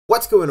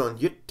What's going on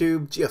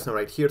YouTube? Geosnow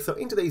right here. So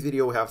in today's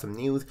video we have some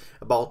news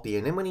about the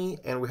Anemone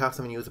and we have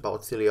some news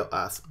about Sileo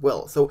as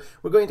well. So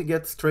we're going to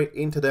get straight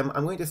into them.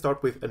 I'm going to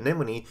start with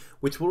Anemone,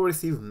 which will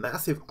receive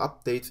massive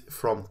updates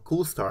from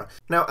Coolstar.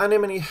 Now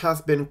Anemone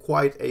has been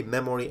quite a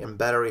memory and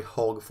battery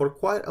hog for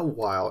quite a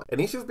while,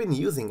 and if you've been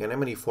using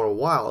Anemone for a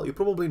while, you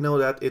probably know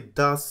that it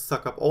does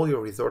suck up all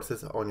your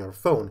resources on your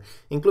phone,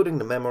 including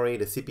the memory,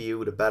 the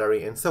CPU, the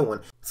battery, and so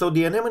on. So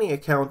the Anemone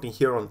account in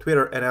here on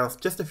Twitter announced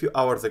just a few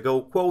hours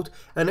ago, quote,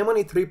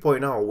 Anemone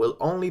 3.0 will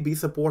only be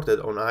supported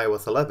on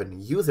iOS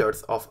 11.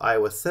 Users of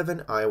iOS 7,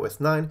 iOS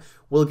 9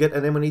 will get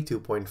Anemone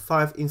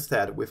 2.5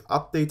 instead, with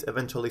updates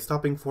eventually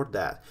stopping for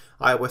that.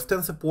 iOS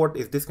 10 support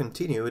is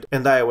discontinued,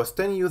 and iOS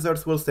 10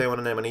 users will stay on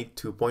Anemone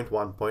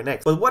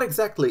 2.1.x. But what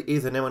exactly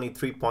is Anemone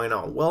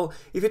 3.0? Well,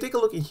 if you take a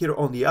look in here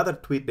on the other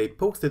tweet they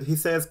posted, he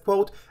says,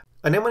 quote,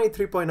 Anemone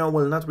 3.0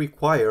 will not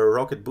require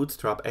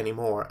RocketBoostrap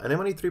anymore.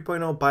 Anemone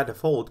 3.0 by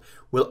default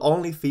will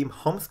only theme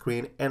home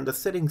screen and the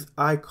settings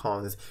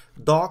icons,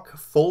 dock,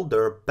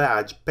 folder,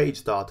 badge,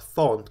 page dot,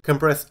 font,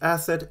 compressed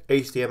asset,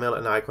 HTML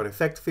and icon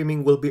effect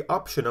theming will be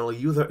optional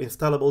user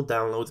installable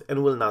downloads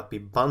and will not be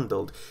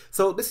bundled.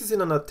 So this is in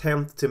an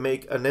attempt to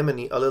make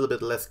Anemone a little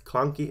bit less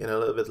clunky and a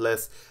little bit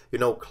less,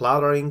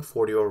 cluttering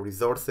for your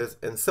resources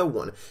and so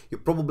on. You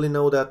probably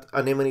know that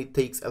Anemone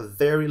takes a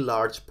very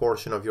large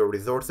portion of your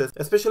resources,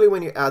 especially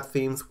when you add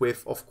themes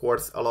with, of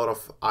course, a lot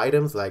of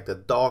items like the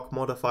dock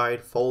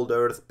modified,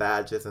 folders,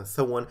 badges, and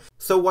so on.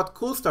 So what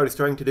Coolstar is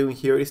trying to do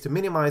here is to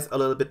minimize a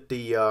little bit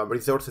the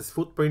resources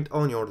footprint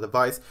on your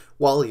device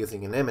while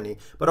using Anemone.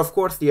 But of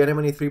course, the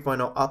Anemone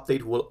 3.0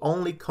 update will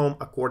only come,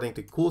 according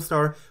to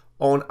Coolstar,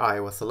 on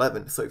iOS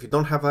 11. So if you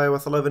don't have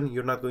iOS 11,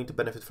 you're not going to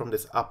benefit from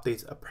this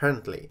update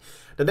apparently.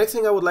 The next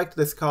thing I would like to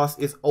discuss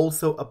is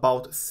also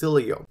about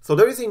Sileo. So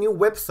there is a new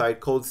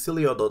website called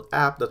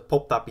Sileo.app that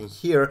popped up in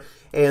here,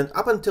 and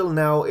up until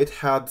now it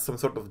had some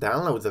sort of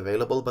downloads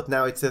available, but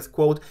now it says,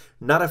 quote,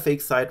 not a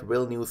fake site,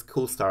 real news,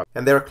 Coolstar.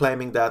 And they're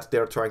claiming that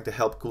they're trying to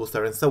help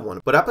Coolstar and so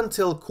on. But up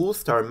until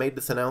Coolstar made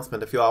this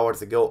announcement a few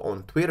hours ago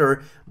on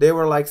Twitter, they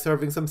were like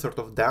serving some sort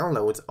of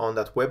downloads on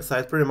that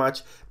website, pretty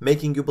much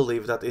making you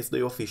believe that it's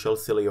the official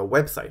Sileo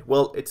website.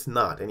 Well, it's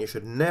not, and you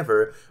should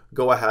never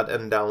go ahead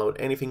and download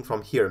anything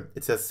from here.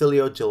 It says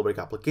Sileo Jailbreak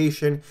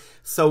application,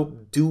 so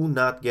do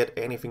not get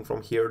anything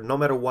from here, no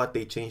matter what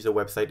they change the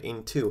website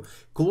into.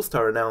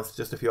 Coolstar announced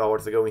just a few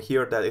hours ago in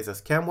here that is a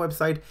scam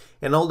website,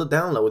 and all the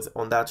downloads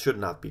on that should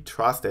not be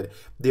trusted.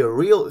 The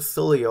real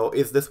Sileo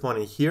is this one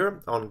in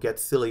here on Get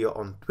Sileo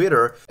on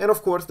Twitter, and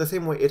of course the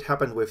same way it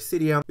happened with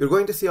Cydia, you're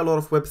going to see a lot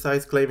of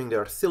websites claiming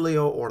they're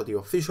Sileo or the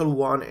official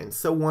one and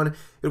so on.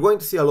 You're going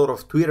to see a lot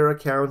of Twitter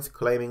accounts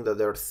claiming that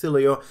they're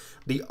Sileo.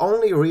 The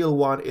only real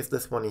one is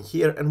this one in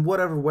here, and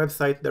whatever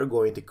website they're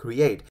going to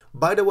create.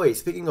 By the way,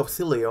 speaking of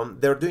Sileo,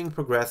 they're doing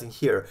progress in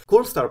here.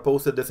 Coolstar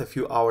posted this a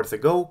few hours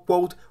ago,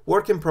 quote,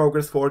 work in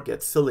progress for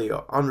Get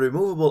Sileo.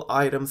 Unremovable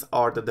items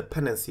are the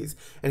dependencies.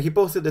 And he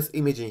posted this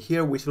image in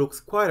here, which looks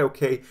quite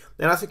okay.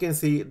 And as you can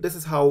see, this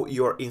is how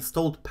your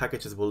installed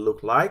packages will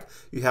look like.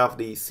 You have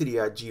the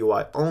Cydia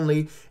GUI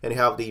only, and you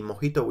have the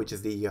Mojito, which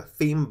is the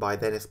theme by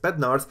Dennis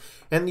Bednarz,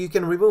 and you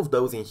can remove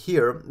those in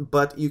here,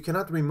 but you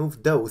cannot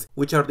remove those,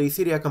 which are the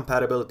Cydia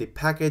compatibility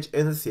package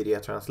and the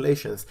Cydia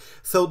translations.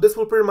 So this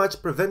will pretty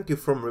much prevent you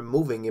from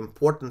removing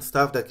important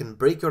stuff that can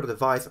break your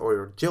device or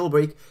your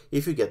jailbreak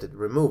if you get it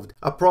removed.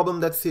 A problem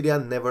that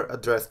Cydia never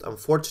addressed,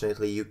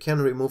 unfortunately. You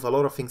can remove a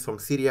lot of things from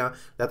Cydia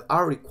that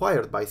are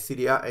required by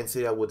Cydia, and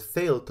Cydia would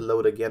fail to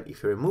load again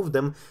if you remove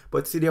them,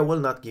 but Cydia will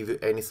not give you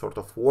any sort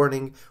of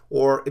warning,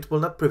 or it will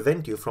not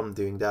prevent you from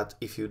doing that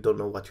if you don't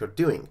know what you're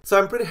doing. So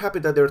I'm pretty happy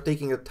that they're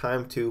taking the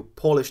time to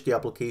polish the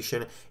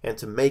application and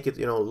to make it,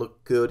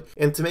 look good,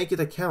 and to make it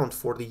account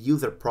for the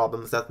user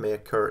problems that may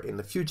occur in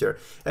the future.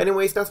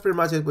 Anyways, that's pretty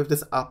much it with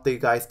this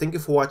update, guys. Thank you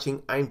for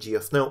watching. I'm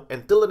Geosnow.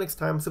 Until the next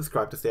time,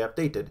 subscribe to stay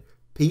updated.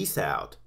 Peace out.